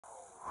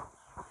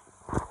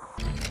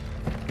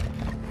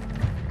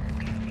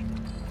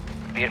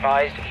Be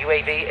advised,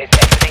 UAV is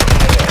exiting the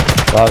area.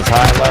 Well, it's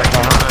high left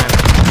behind.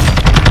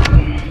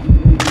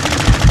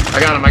 I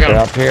got him, I got him.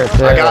 Up here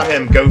too. I got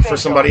him. Go for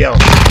somebody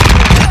else.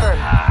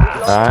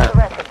 Alright.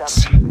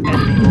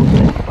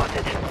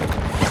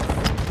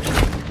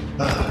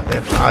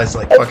 That eyes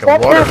like fucking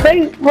water. Oh,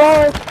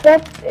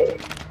 what?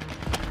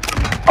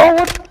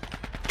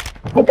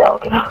 Hey,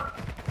 dog.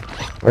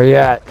 Where you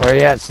at? Where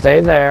you at?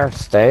 Stay there.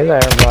 Stay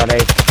there,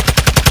 buddy.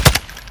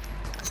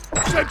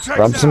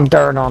 Rub some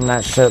dirt on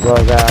that shit,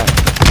 little guy.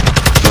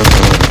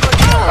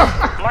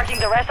 Marking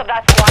the rest of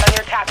that squad on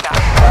your attack map.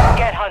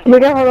 Get hunted. We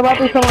got her about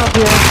to come up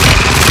here.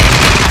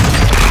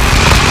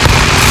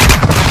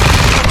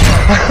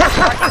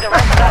 Marking the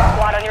rest of that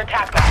squad on your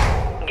attack map.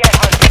 Get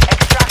hunted.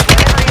 Extract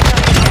whatever you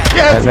can.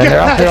 Yes, And then they're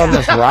up here on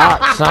this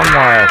rock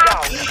somewhere.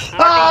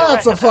 Ah,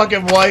 that's a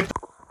fucking wipe.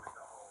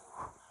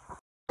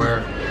 Where?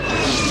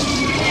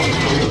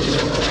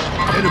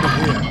 Enemy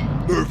here.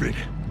 Moving.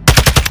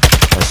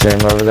 I see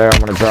him over there. I'm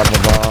gonna drop a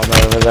bomb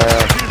over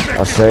there.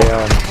 I see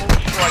him.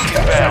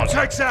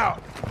 Checks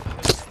out.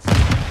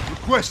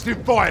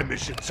 Requesting fire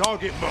mission.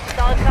 Target marked.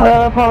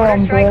 Hold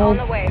Strike on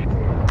the way.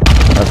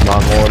 That's my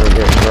mortar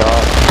getting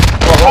dropped.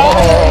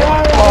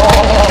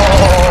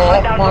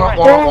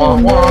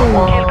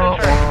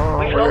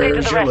 We've located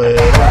Where's the your rest of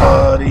little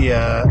buddy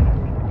at?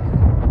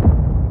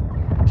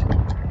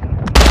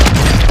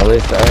 At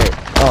least 8.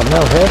 Oh,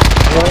 no hit.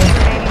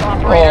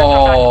 Really?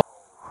 Oh.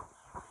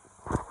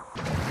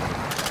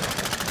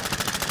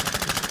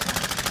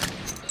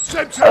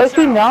 Oh, is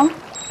he down?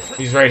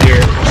 He's right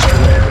here.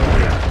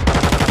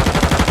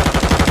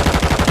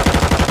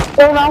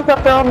 They're knocked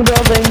up there on the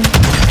building.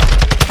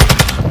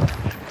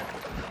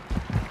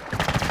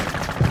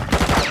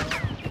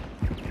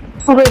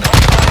 Okay.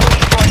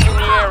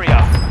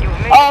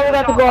 Oh, we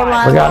got to go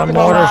online. We got a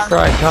mortar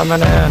strike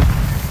coming in.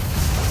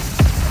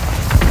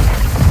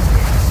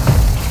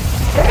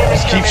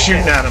 Just keep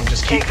shooting at him.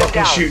 Just keep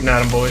fucking shooting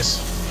at him,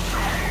 boys.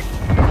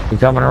 You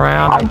coming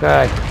around?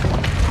 Okay.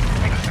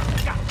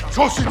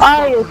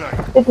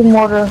 It's a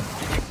mortar.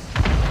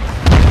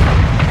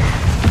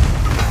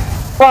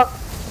 Fuck.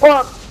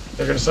 Fuck.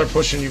 They're gonna start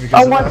pushing you I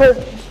because want of that.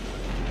 to.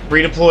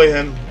 Redeploy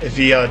him if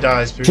he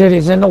dies. Shit,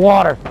 he's in the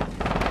water.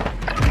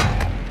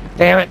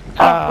 Damn it.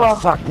 Oh,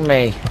 fuck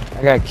me.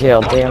 I got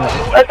killed, damn it.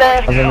 Right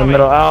there. I was in the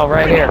middle. Oh,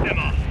 right here.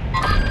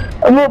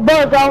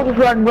 Buzz, I'll just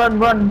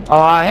run.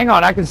 Oh, hang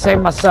on. I can save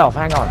myself.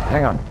 Hang on.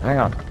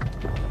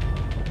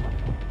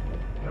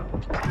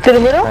 To the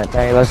middle? All right,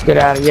 thank you. Let's get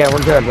out of here. Yeah,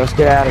 we're good. Let's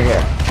get out of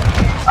here.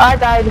 I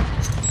died.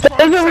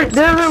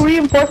 There's a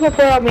reinforcement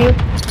there on me.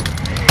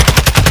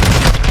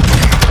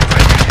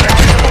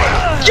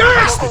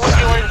 Yes!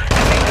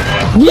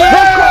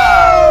 Yeah!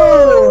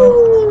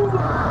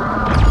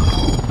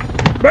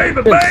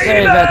 Baby, Good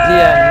save at the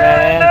end,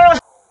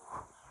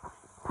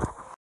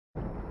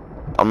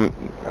 man.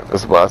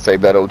 That's what I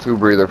saved that O2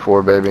 breather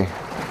for, baby.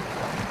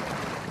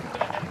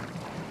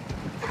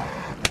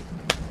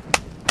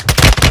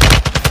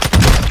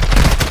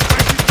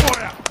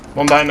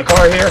 One behind the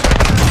car here.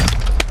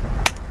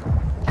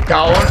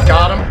 Got one,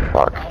 got him.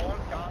 Fuck.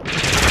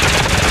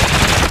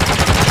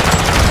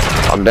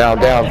 I'm down.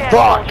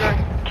 Fuck!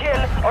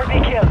 Kill or be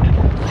killed.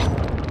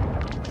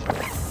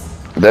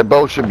 That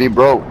boat should be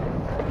broke.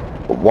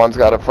 One's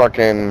got a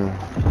fucking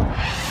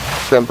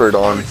tempered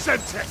on.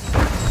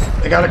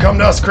 They gotta come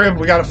to us, Crib.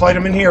 We gotta fight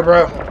him in here,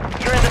 bro.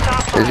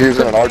 He's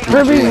using an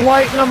Kirby's RPG.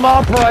 lighting them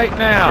up right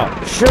now.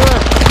 Sure.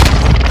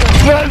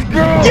 Let's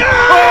go! Yeah!